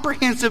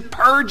comprehensive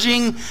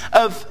purging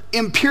of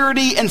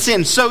impurity and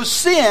sin. So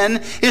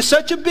sin is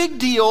such a big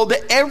deal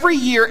that every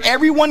year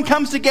everyone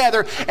comes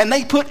together and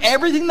they put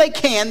everything they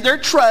can, their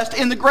trust,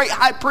 in the great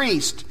high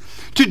priest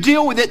to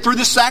deal with it through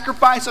the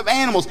sacrifice of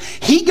animals.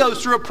 He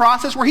goes through a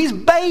process where he's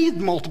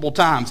bathed multiple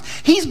times.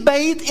 He's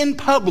bathed in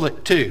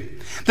public too.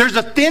 There's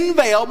a thin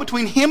veil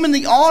between him and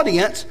the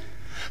audience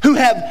who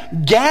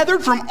have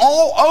gathered from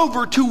all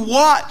over to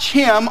watch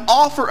him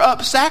offer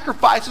up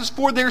sacrifices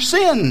for their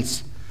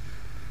sins.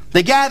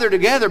 They gather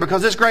together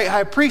because this great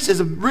high priest is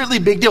a really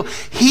big deal.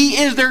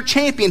 He is their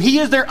champion. He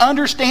is their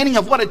understanding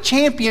of what a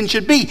champion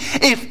should be.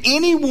 If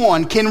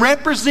anyone can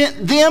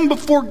represent them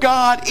before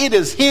God, it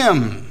is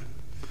him.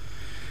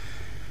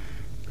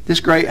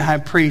 This great high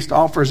priest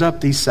offers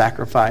up these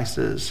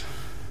sacrifices,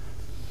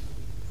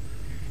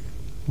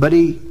 but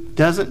he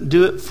doesn't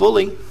do it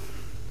fully.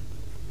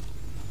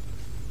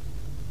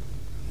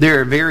 There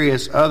are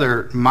various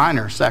other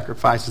minor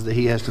sacrifices that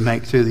he has to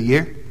make through the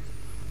year.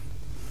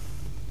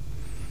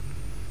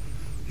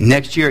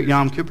 Next year at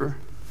Yom Kippur,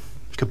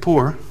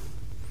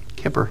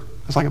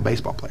 that's like a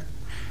baseball player.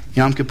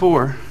 Yom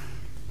Kippur,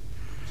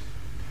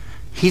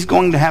 he's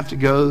going to have to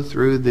go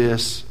through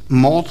this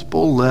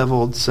multiple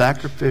leveled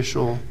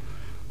sacrificial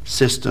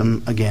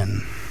system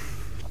again.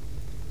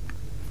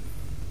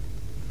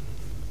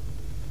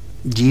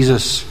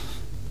 Jesus,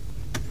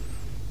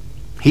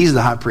 he's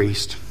the high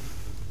priest.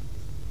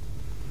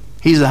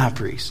 He's the high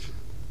priest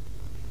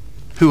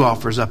who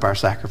offers up our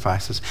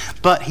sacrifices.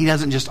 But he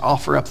doesn't just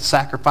offer up the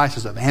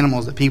sacrifices of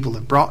animals that people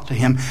have brought to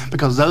him,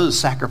 because those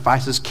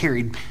sacrifices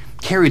carried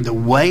the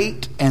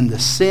weight and the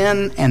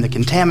sin and the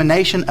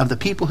contamination of the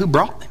people who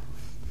brought them.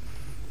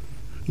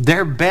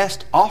 Their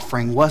best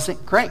offering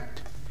wasn't great.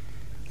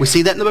 We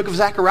see that in the book of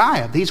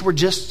Zechariah. These were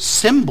just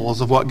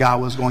symbols of what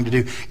God was going to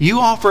do. You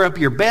offer up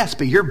your best,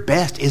 but your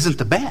best isn't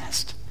the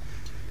best.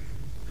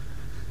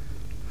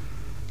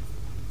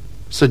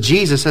 So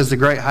Jesus, as the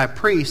great high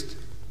priest,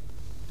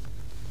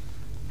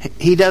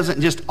 he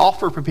doesn't just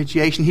offer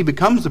propitiation, he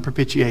becomes the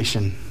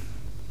propitiation.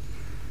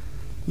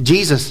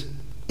 Jesus,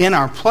 in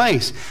our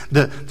place,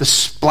 the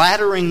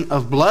splattering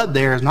of blood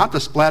there is not the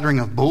splattering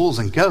of bulls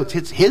and goats.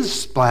 It's his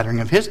splattering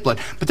of his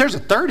blood. But there's a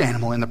third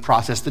animal in the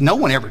process that no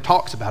one ever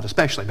talks about,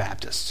 especially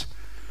Baptists.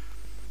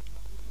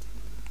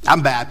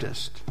 I'm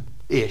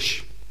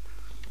Baptist-ish.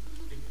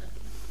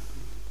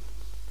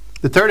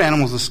 The third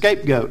animal is the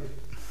scapegoat.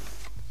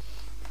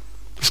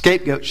 The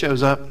scapegoat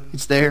shows up.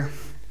 It's there.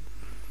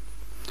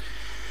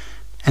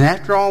 And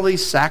after all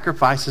these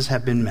sacrifices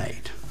have been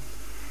made,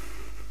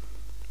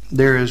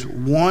 there is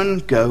one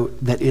goat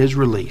that is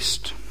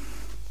released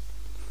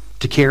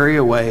to carry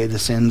away the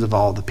sins of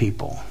all the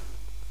people.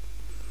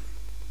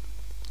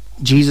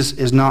 Jesus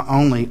is not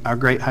only our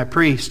great high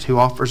priest who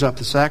offers up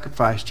the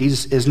sacrifice.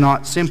 Jesus is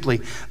not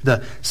simply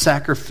the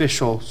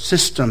sacrificial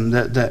system,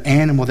 the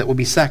animal that will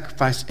be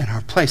sacrificed in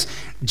our place.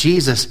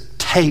 Jesus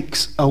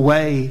takes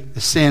away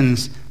the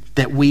sins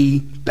that we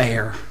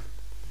bear.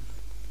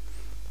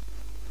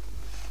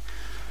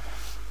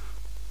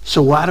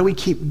 So why do we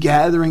keep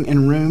gathering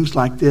in rooms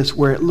like this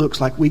where it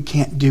looks like we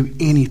can't do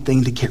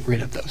anything to get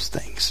rid of those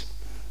things?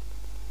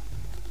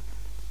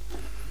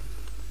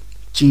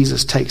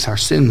 Jesus takes our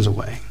sins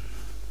away.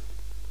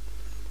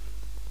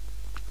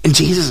 And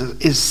Jesus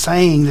is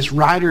saying, this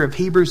writer of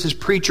Hebrews, this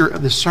preacher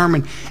of this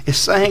sermon, is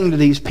saying to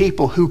these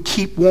people who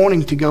keep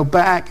wanting to go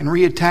back and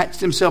reattach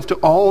themselves to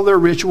all their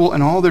ritual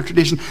and all their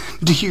tradition,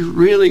 do you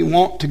really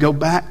want to go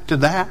back to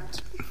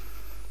that?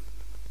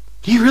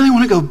 Do you really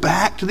want to go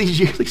back to these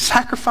yearly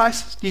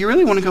sacrifices? Do you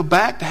really want to go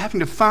back to having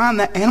to find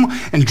that animal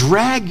and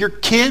drag your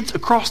kids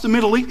across the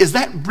Middle East? Is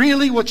that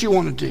really what you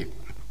want to do?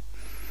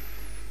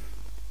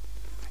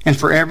 And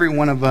for every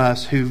one of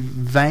us who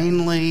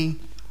vainly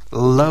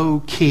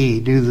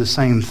low-key do the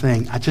same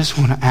thing. I just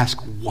want to ask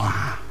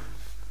why.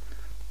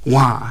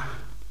 Why?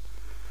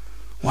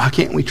 Why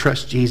can't we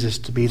trust Jesus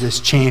to be this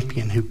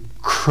champion who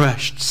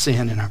crushed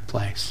sin in our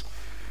place?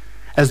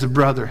 As the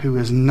brother who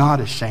is not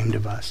ashamed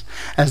of us.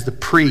 As the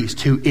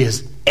priest who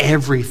is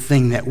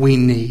everything that we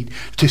need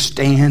to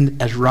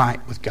stand as right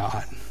with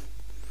God.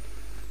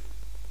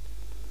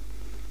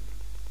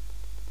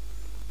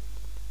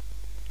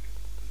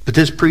 But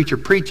this preacher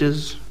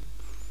preaches.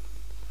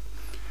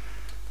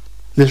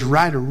 This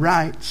writer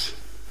writes.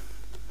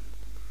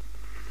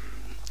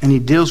 And he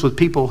deals with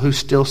people who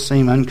still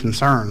seem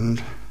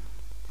unconcerned.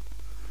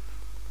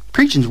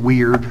 Preaching's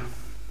weird.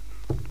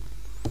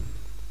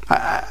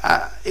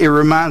 It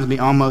reminds me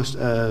almost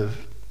of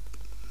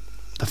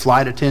the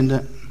flight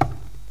attendant.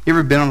 You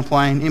ever been on a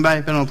plane?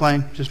 Anybody been on a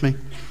plane? Just me?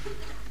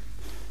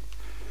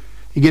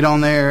 You get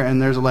on there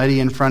and there's a lady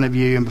in front of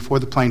you, and before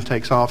the plane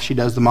takes off, she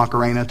does the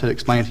Macarena to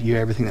explain to you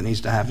everything that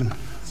needs to happen.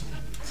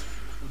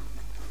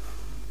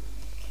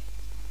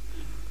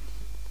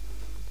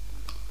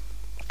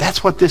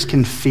 That's what this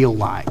can feel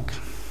like.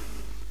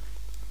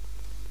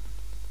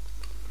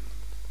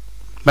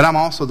 But I'm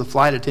also the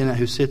flight attendant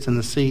who sits in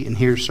the seat and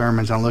hears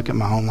sermons, and I look at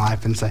my own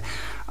life and say,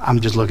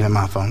 I'm just looking at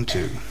my phone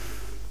too.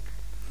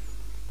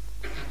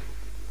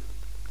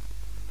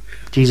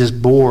 Jesus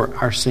bore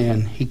our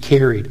sin. He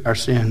carried our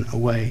sin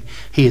away.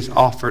 He has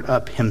offered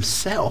up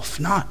himself,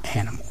 not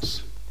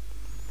animals.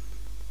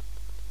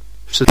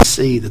 So to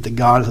see that the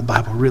God of the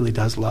Bible really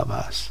does love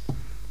us.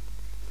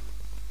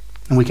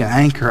 And we can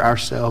anchor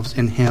ourselves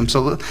in him.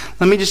 So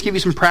let me just give you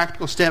some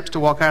practical steps to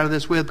walk out of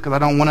this with, because I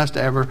don't want us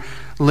to ever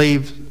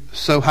leave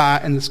so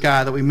high in the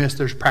sky that we miss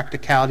there's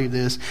practicality to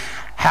this.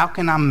 How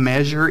can I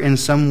measure in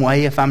some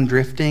way if I'm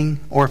drifting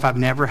or if I've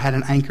never had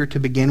an anchor to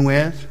begin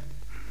with?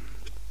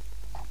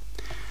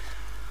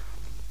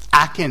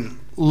 I can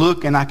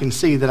look and I can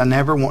see that I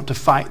never want to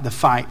fight the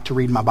fight to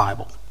read my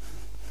Bible.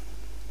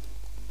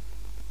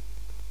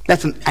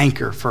 That's an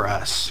anchor for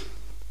us.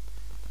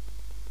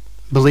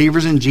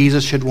 Believers in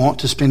Jesus should want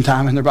to spend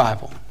time in their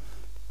Bible.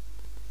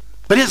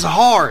 But it's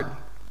hard.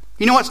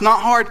 You know what's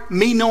not hard?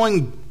 Me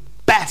knowing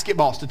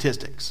basketball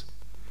statistics.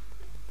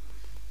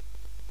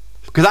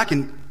 Because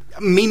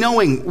me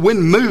knowing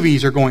when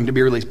movies are going to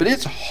be released. But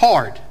it's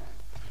hard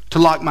to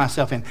lock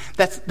myself in.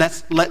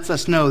 That lets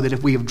us know that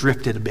if we have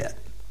drifted a bit.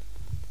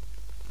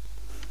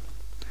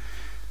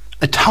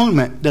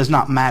 Atonement does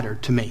not matter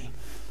to me.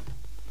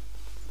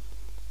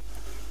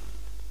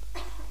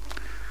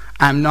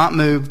 I'm not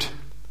moved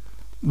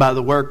by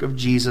the work of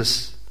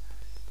Jesus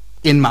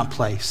in my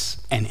place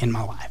and in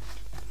my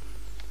life.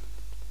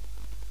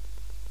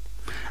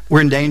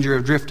 We're in danger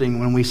of drifting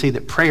when we see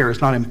that prayer is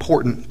not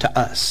important to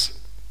us.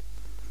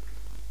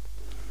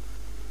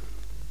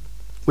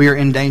 We are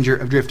in danger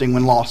of drifting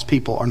when lost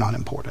people are not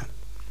important.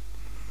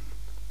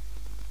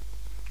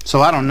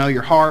 So I don't know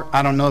your heart.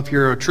 I don't know if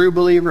you're a true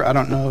believer. I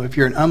don't know if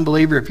you're an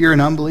unbeliever. If you're an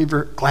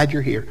unbeliever, glad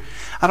you're here.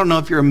 I don't know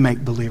if you're a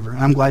make believer.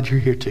 I'm glad you're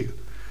here too.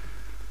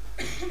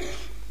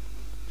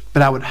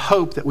 But I would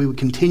hope that we would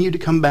continue to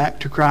come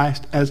back to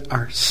Christ as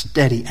our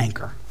steady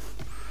anchor,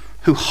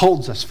 who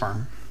holds us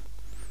firm.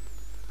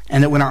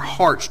 And that when our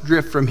hearts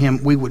drift from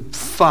him, we would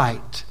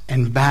fight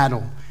and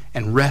battle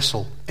and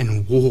wrestle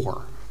and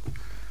war,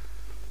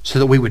 so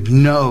that we would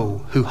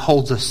know who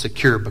holds us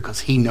secure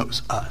because he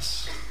knows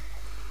us.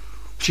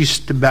 Would you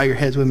just bow your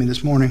heads with me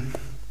this morning?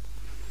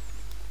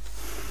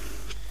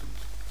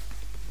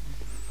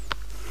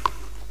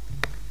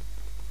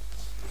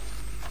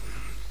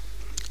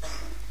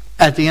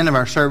 At the end of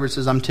our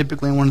services, I'm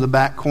typically in one of the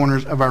back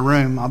corners of our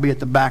room. I'll be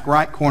at the back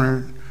right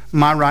corner,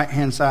 my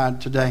right-hand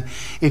side today.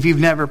 If you've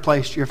never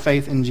placed your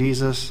faith in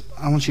Jesus,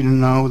 I want you to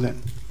know that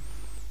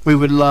we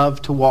would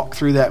love to walk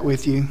through that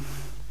with you.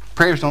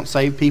 Prayers don't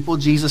save people.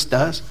 Jesus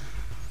does.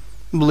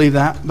 I believe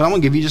that. But I'm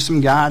going to give you just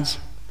some guides.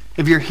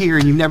 If you're here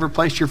and you've never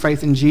placed your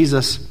faith in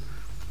Jesus,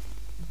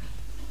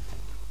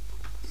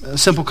 a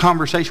simple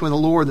conversation with the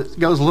Lord that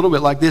goes a little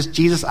bit like this.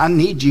 Jesus, I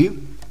need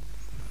you.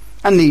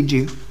 I need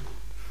you.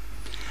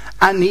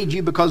 I need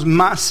you because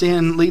my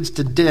sin leads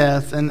to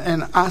death, and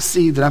I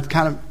see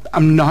that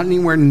I'm not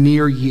anywhere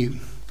near you.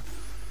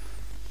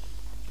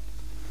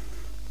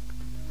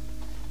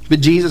 But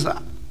Jesus,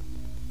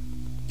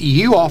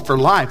 you offer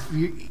life.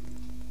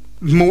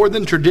 More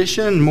than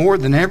tradition, more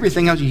than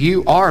everything else,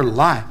 you are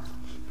life.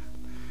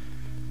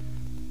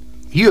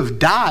 You have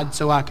died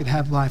so I could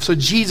have life. So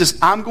Jesus,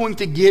 I'm going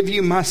to give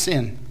you my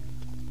sin.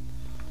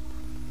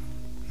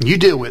 You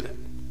deal with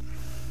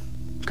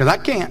it. Because I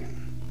can't.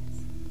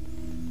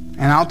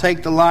 And I'll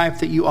take the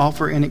life that you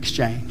offer in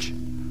exchange.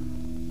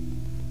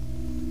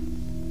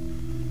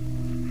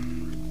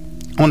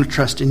 I want to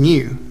trust in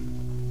you.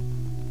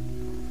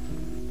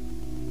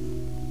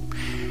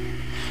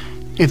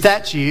 If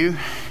that's you,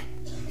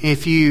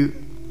 if you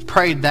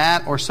prayed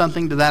that or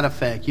something to that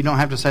effect, you don't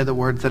have to say the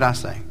words that I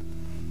say.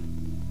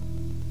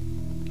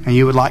 And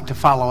you would like to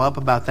follow up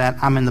about that,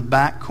 I'm in the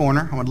back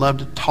corner. I would love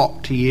to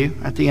talk to you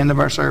at the end of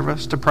our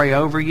service, to pray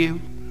over you,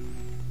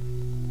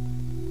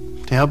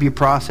 to help you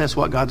process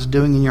what God's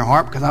doing in your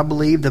heart, because I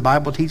believe the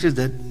Bible teaches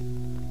that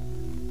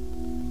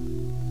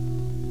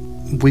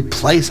we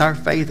place our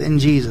faith in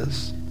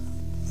Jesus.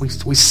 We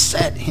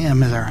set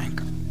Him as our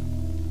anchor.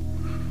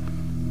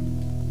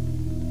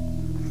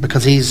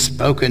 Because He's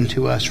spoken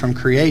to us from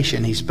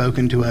creation. He's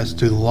spoken to us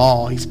through the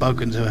law. He's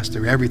spoken to us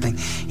through everything.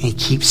 And He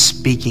keeps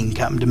speaking,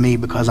 come to me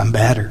because I'm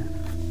better.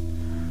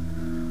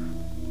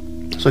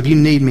 So if you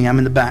need me, I'm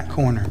in the back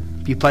corner.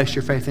 If you placed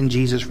your faith in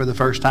Jesus for the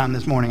first time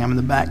this morning, I'm in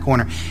the back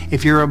corner.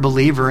 If you're a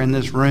believer in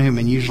this room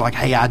and you're just like,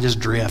 hey, I just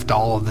drift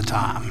all of the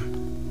time,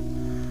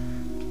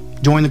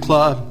 join the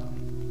club.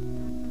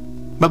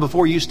 But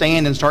before you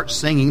stand and start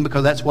singing,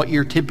 because that's what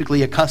you're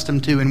typically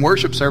accustomed to in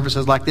worship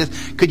services like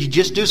this, could you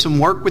just do some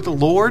work with the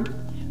Lord?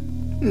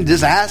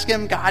 Just ask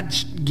Him, God,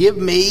 give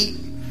me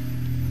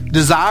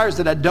desires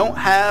that I don't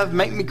have.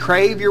 Make me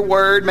crave your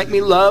word. Make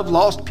me love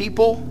lost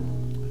people.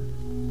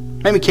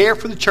 Make me care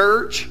for the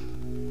church.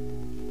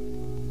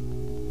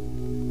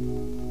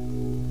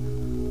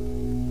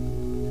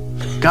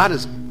 God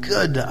is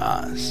good to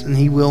us, and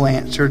He will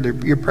answer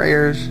your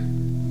prayers.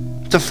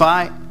 It's a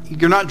fight.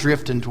 You're not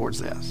drifting towards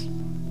this.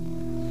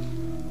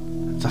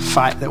 It's a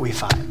fight that we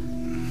fight.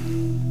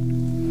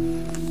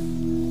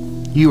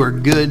 You are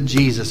good,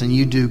 Jesus, and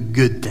you do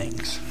good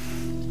things.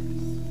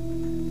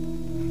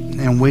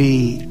 And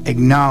we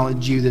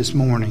acknowledge you this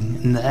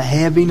morning. In the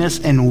heaviness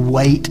and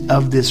weight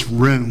of this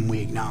room, we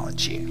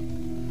acknowledge you.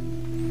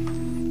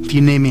 If you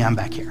need me, I'm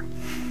back here.